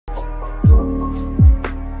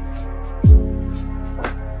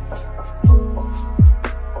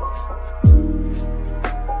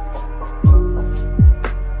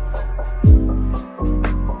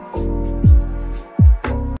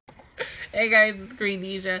Hey guys, it's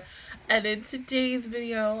Queendija, and in today's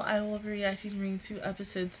video, I will be reacting to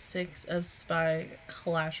episode 6 of Spy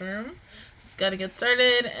Classroom. Just gotta get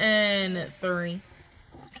started in 3.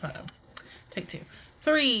 Hold on. Take 2.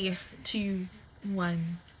 3, 2,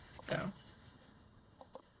 1, go.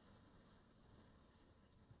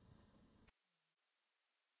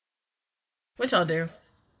 What y'all do?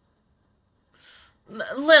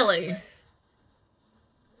 Lily.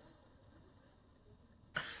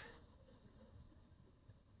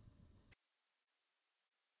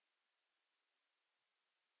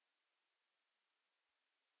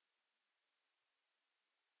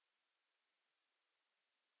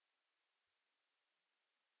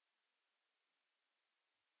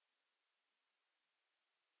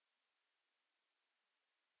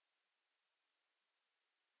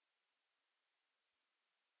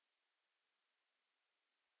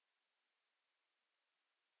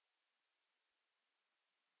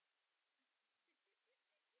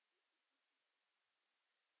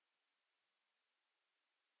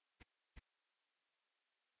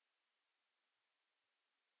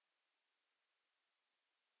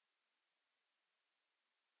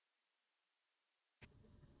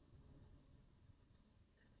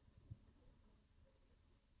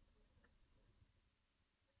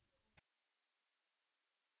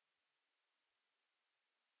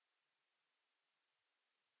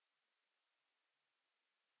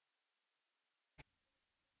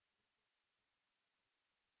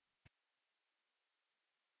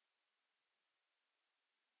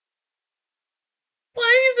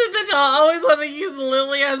 Why is it that y'all always want to use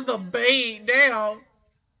Lily as the bait? Damn.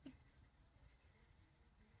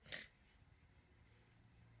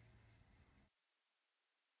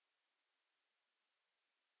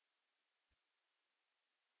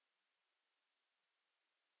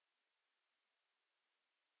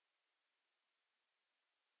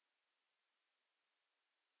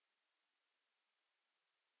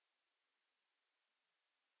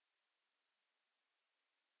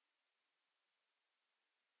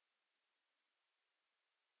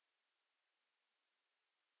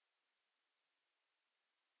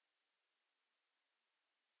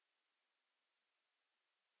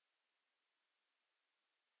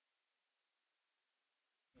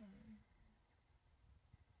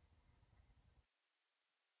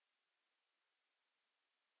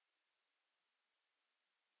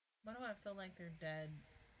 Why do I feel like they're dead?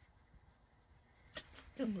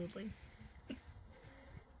 Lily.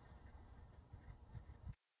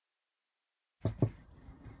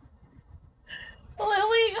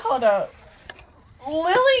 Lily, hold up.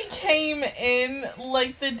 Lily came in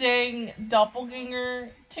like the dang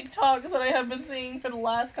doppelganger TikToks that I have been seeing for the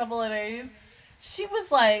last couple of days. She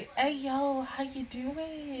was like, "Hey yo, how you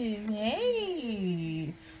doing?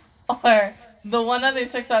 Hey." Or the one other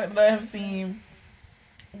TikTok that I have seen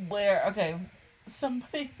where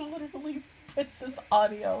somebody literally puts this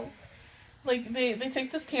audio. Like they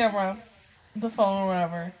take this camera, the phone or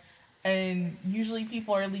whatever, and usually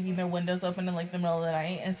people are leaving their windows open in like the middle of the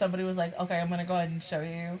night, and somebody was like, "Okay, I'm gonna go ahead and show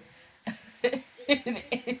you."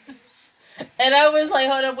 And I was like,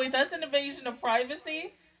 "Hold up, wait, that's an invasion of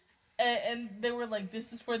privacy." And they were like,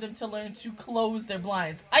 "This is for them to learn to close their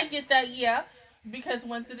blinds." I get that, yeah, because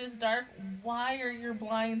once it is dark, why are your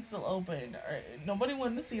blinds still open? Nobody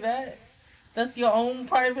wanted to see that. That's your own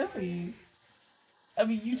privacy. I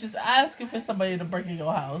mean, you just asking for somebody to break in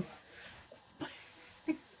your house.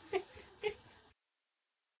 Oh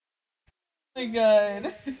my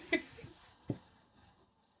god.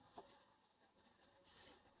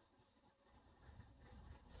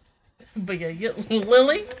 But yeah,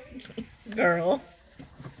 Lily, girl.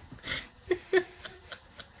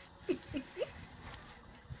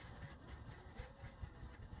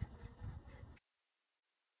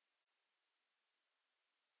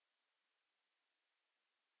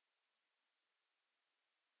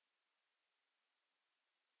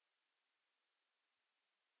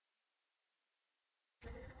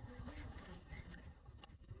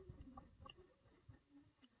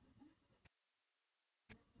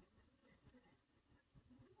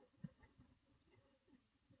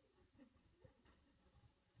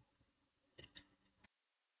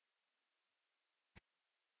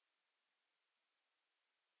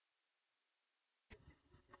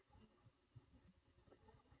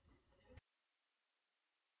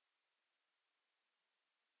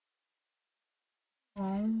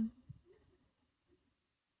 Um,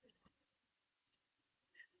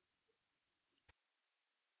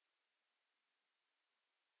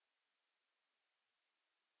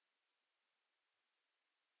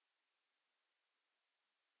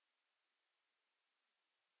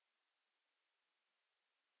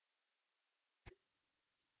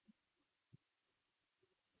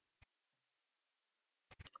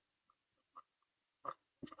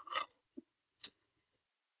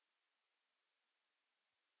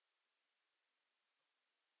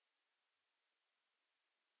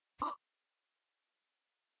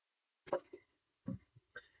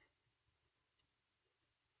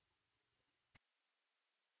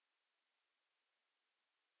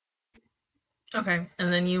 Okay,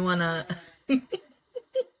 and then you wanna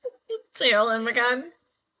tail him again?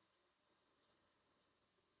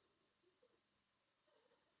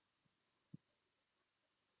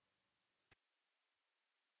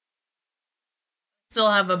 Still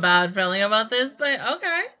have a bad feeling about this, but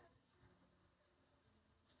okay.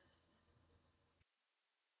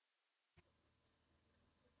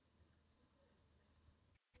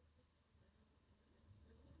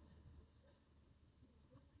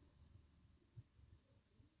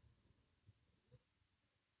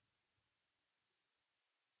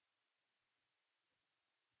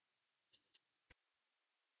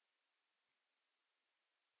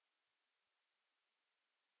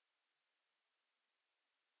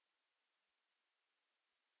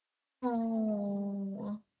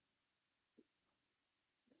 Oh.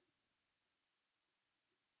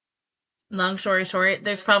 Long story short,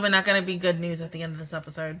 there's probably not going to be good news at the end of this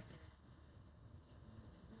episode.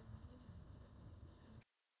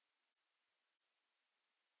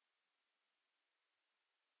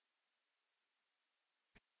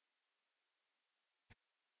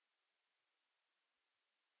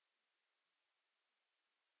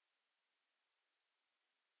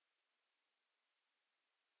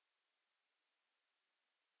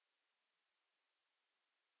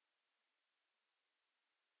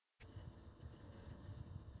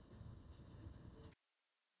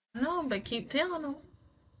 No, but keep telling them.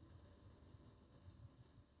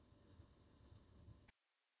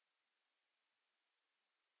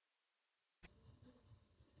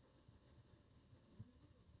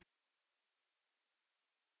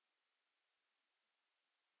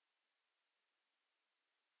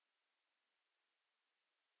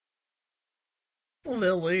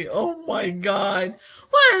 Lily, oh my god.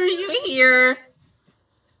 Why are you here?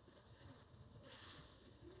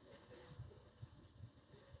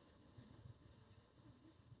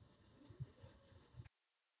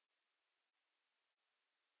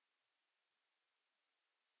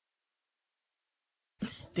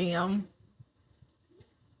 Damn.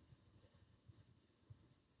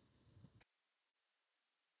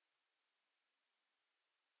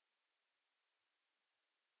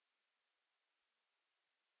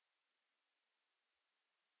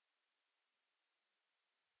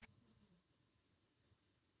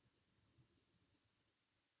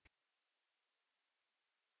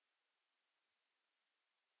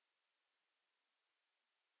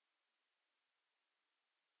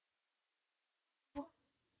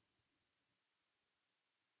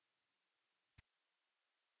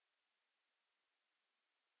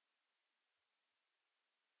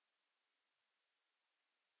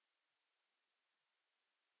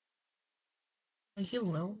 You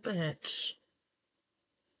little bitch.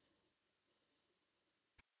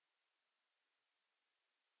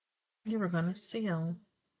 You were gonna steal.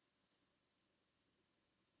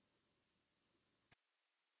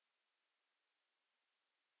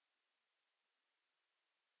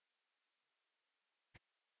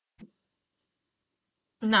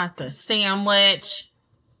 Not the sandwich.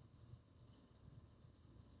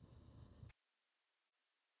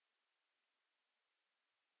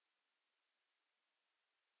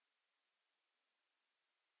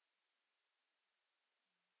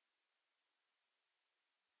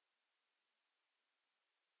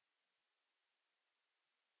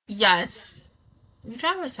 Yes. You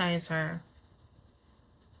traumatize her.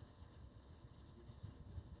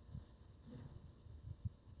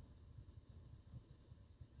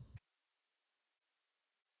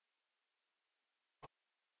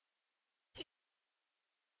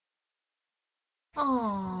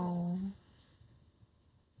 Oh.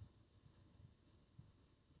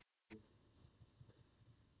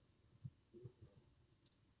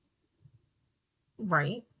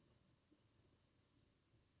 Right.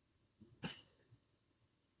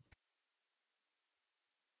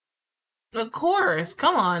 Of course.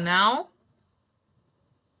 Come on now.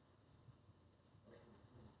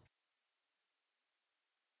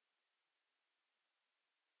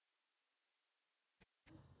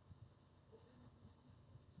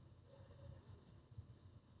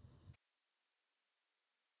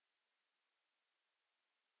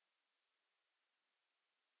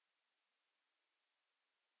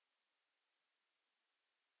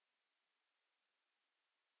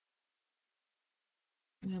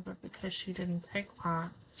 Yeah, but because she didn't pick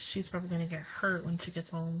pot, she's probably gonna get hurt when she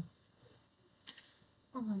gets home.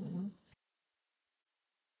 Oh.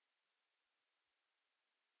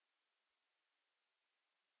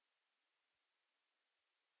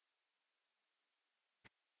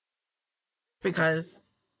 Because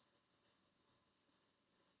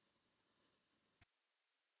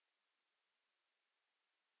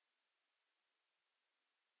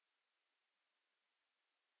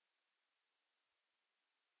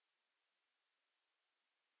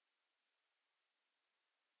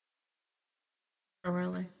Oh,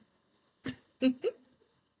 really?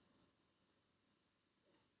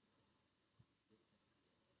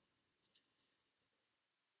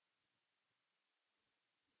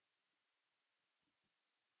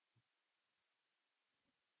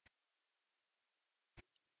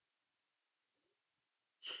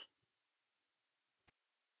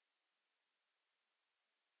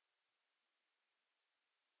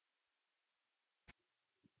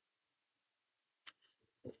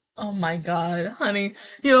 Oh my god, honey.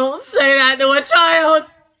 You don't say that to a child!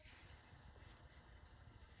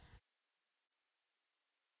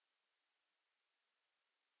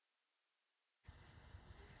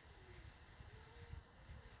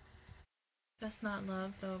 That's not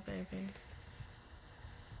love, though, baby.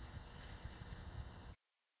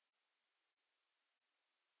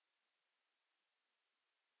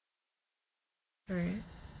 Right.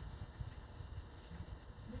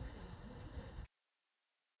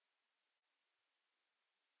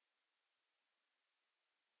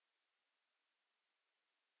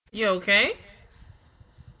 You okay?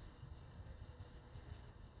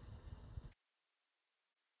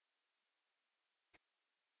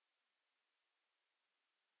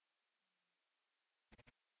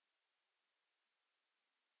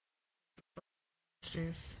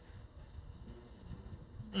 Juice.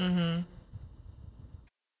 Mm-hmm.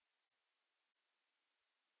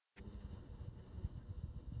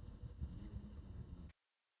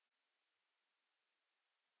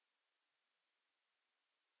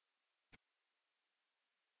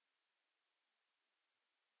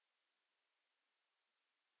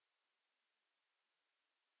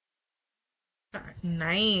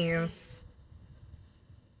 Nice.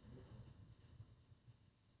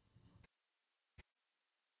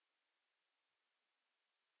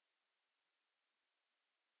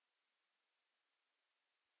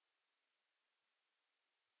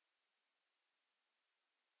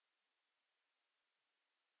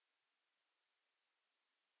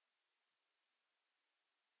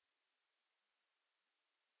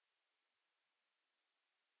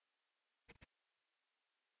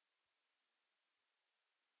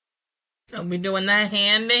 Don't be doing that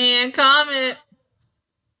hand-to-hand comment.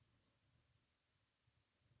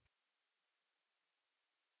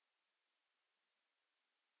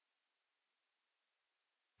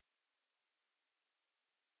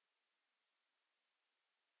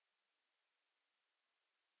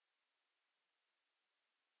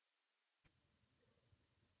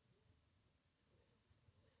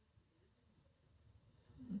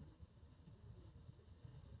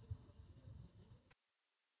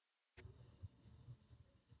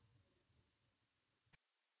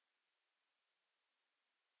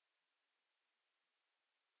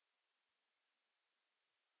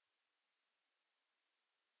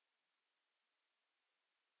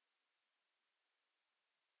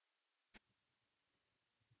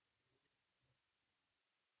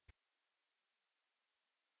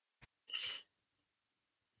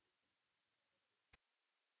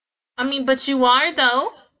 I mean, but you are,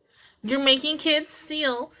 though. You're making kids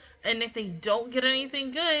steal, and if they don't get anything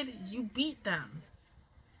good, you beat them.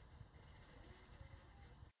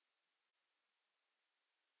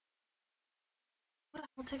 What the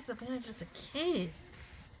hell takes advantage of the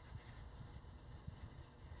kids?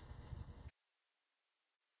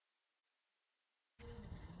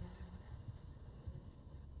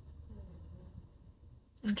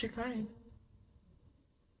 Aren't you crying?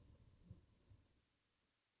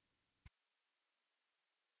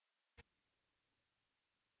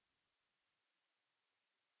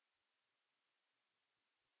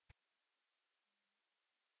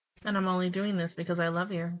 And I'm only doing this because I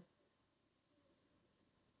love you.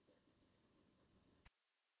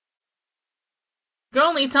 You're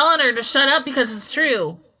only telling her to shut up because it's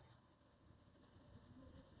true.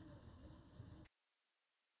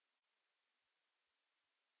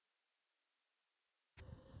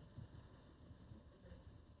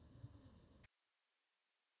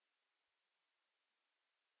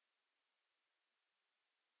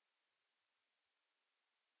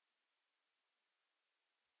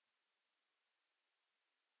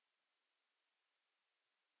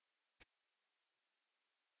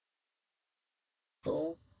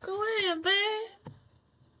 Go ahead, babe.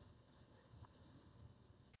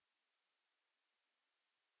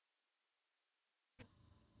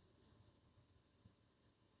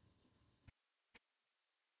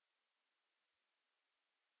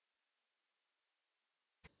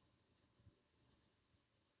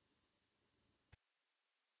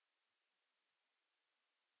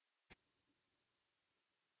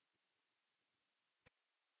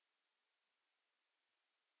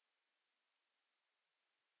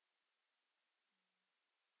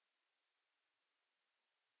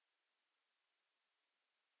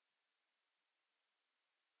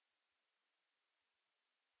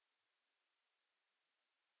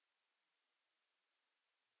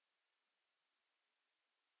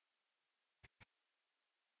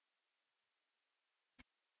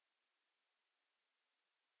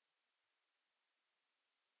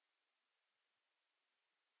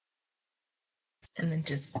 and then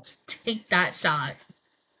just take that shot.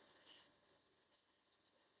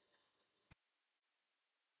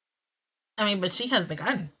 I mean, but she has the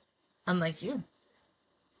gun, unlike you.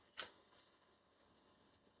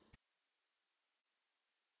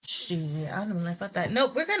 Shit, I don't know about that.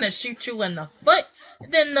 Nope, we're gonna shoot you in the foot,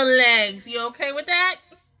 then the legs. You okay with that?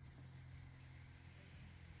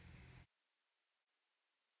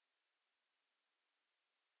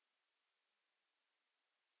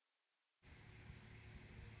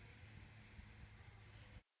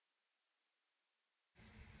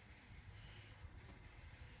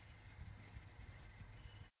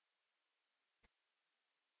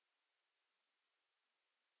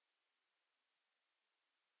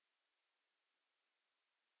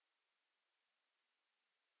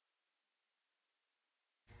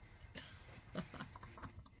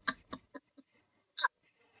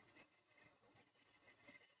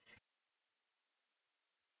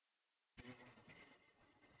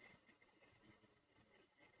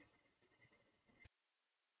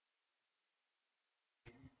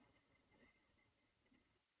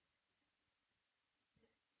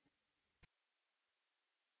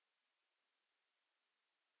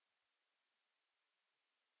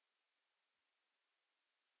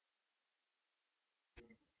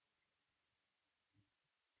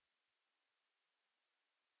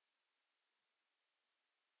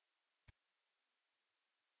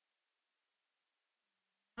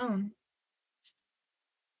 Oh.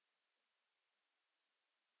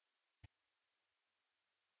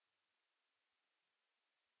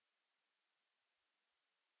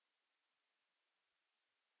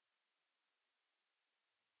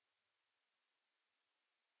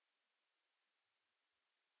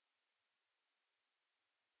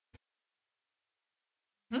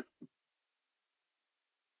 Hmm?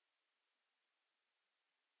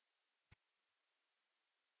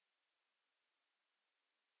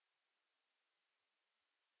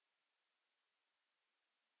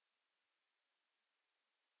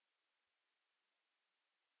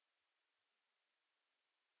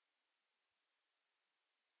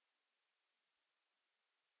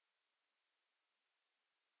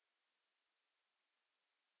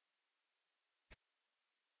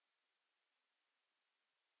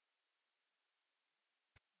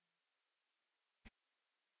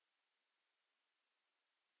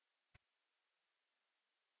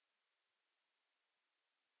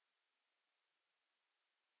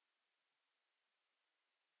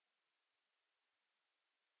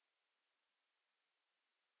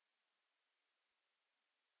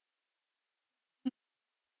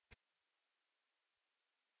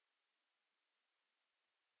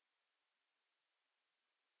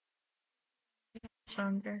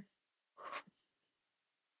 Stronger.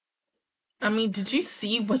 I mean, did you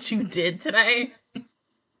see what you did today?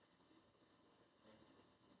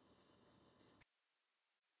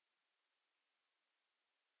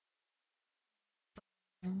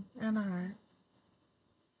 And I.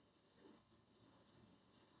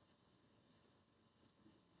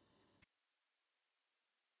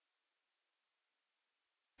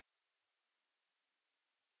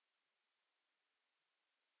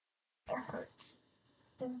 It hurts.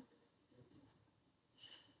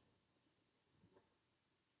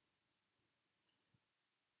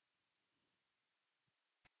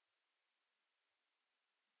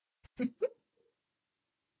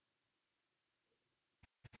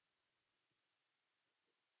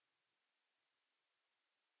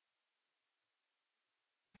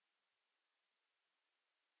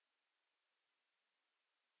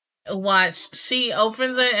 Watch. She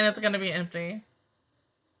opens it and it's gonna be empty.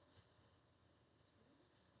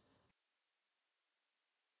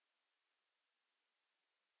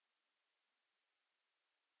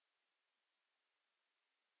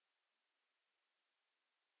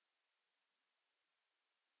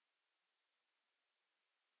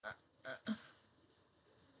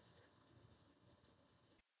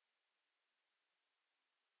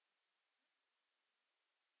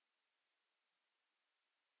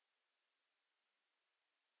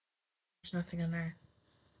 There's nothing in there.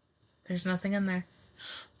 There's nothing in there.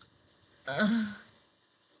 Uh,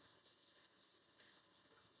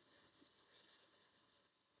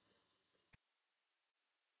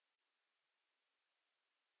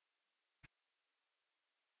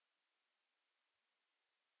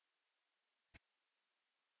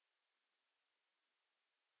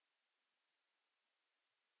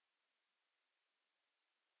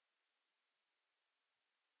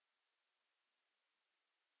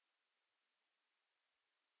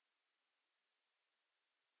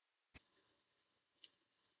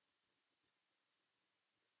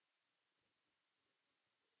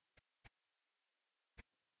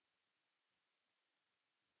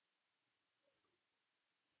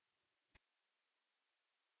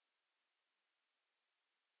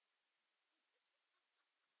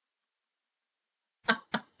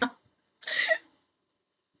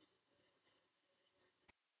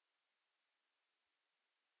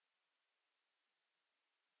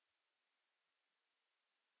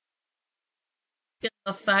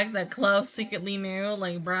 The fact that Clove secretly knew,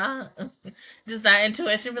 like, bruh, just that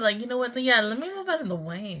intuition, be like, you know what? Yeah, let me move out of the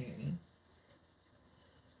way.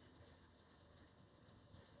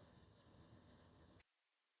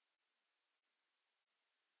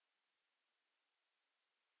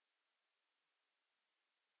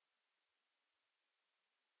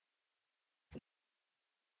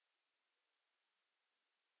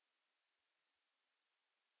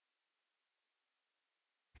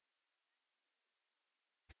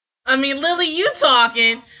 I mean, Lily, you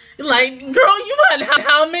talking like, girl? You had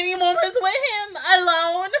how many moments with him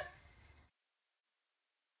alone?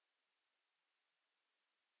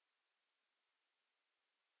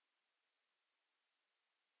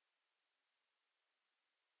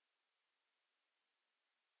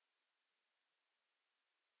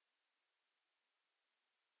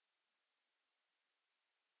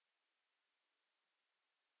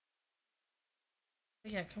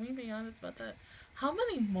 Yeah, can we be honest about that? How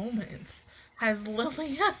many moments has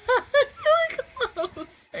Lily had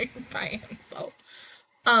close by himself?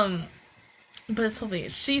 Um, but Sylvia,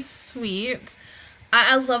 she's sweet.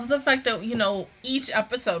 I love the fact that, each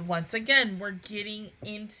episode, once again, we're getting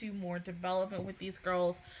into more development with these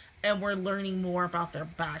girls and we're learning more about their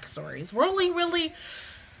backstories. We're only really,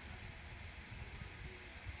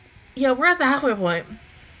 yeah, we're at the halfway point.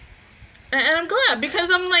 And I'm glad because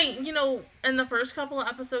I'm like, in the first couple of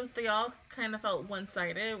episodes, they all kind of felt one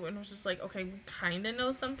sided. And it was just like, okay, we kind of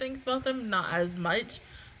know some things about them, not as much.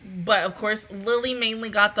 But of course, Lily mainly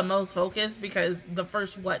got the most focus because the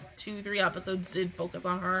first, what, 2, 3 episodes did focus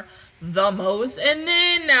on her the most. And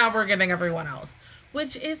then now we're getting everyone else,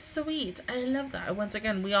 which is sweet. I love that. Once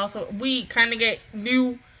again, we kind of get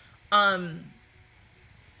new um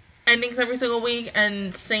endings every single week,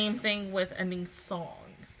 and same thing with ending songs.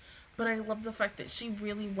 But I love the fact that she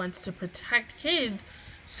really wants to protect kids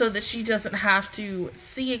so that she doesn't have to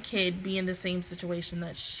see a kid be in the same situation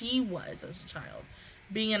that she was as a child.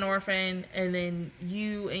 Being an orphan, and then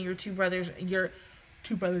you and your two brothers, your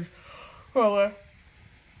brother,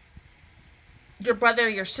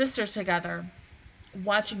 your sister together,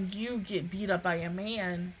 watching you get beat up by a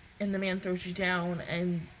man, and the man throws you down,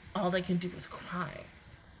 and all they can do is cry.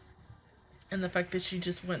 And the fact that she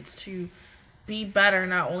just wants to be better,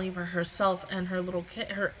 not only for herself and her little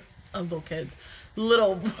kid, her little kids,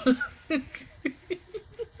 little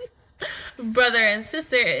brother and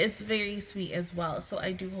sister, is very sweet as well. So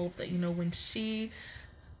I do hope that, when she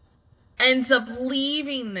ends up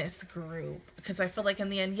leaving this group, because I feel like in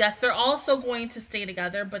the end, yes, they're also going to stay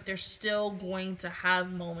together, but they're still going to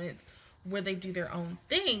have moments where they do their own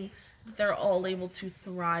thing. They're all able to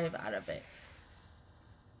thrive out of it.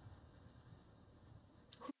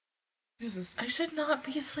 Jesus, I should not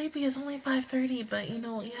be sleepy. It's only 5:30, but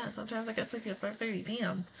yeah, sometimes I get sleepy at 5:30.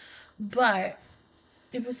 Damn. But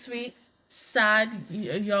it was sweet, sad.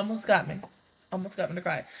 You almost got me. Almost got me to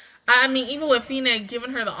cry. I mean, even with Fina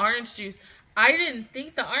giving her the orange juice, I didn't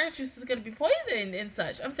think the orange juice was gonna be poisoned and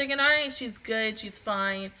such. I'm thinking, all right, she's good, she's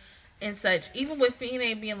fine, and such. Even with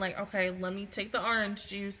Fina being like, okay, let me take the orange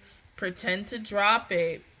juice, pretend to drop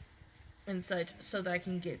it, and such, so that I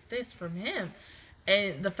can get this from him.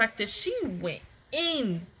 And the fact that she went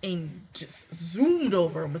in and just zoomed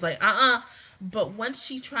over and was like, But once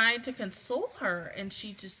she tried to console her, and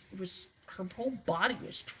she just was, her whole body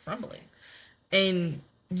was trembling. And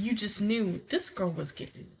you just knew this girl was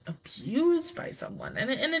getting abused by someone.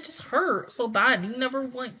 And it just hurt so bad. You never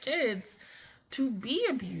want kids to be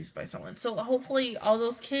abused by someone. So hopefully, all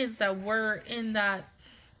those kids that were in that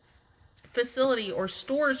facility or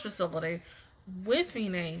storage facility with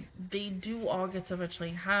Fine, they do all get to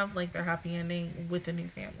eventually have like their happy ending with a new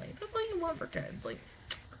family. That's all you want for kids. Like,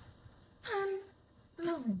 um,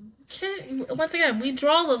 no, kid. Once again, we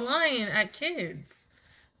draw the line at kids.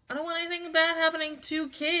 I don't want anything bad happening to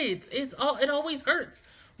kids. It always hurts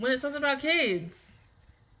when it's something about kids.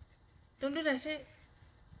 Don't do that shit.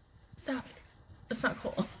 Stop it. It's not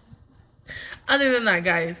cool. Other than that,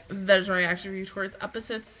 guys, that is my reaction review towards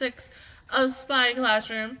episode 6 of Spy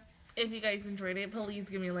Classroom. If you guys enjoyed it, please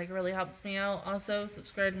give me a like. It really helps me out. Also,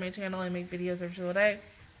 subscribe to my channel. I make videos every single day.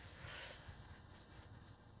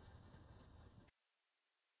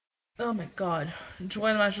 Oh my god.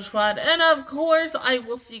 Join the Master Squad. And of course, I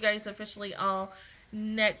will see you guys officially all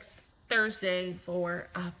next Thursday for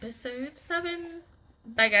episode 7.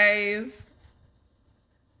 Bye, guys.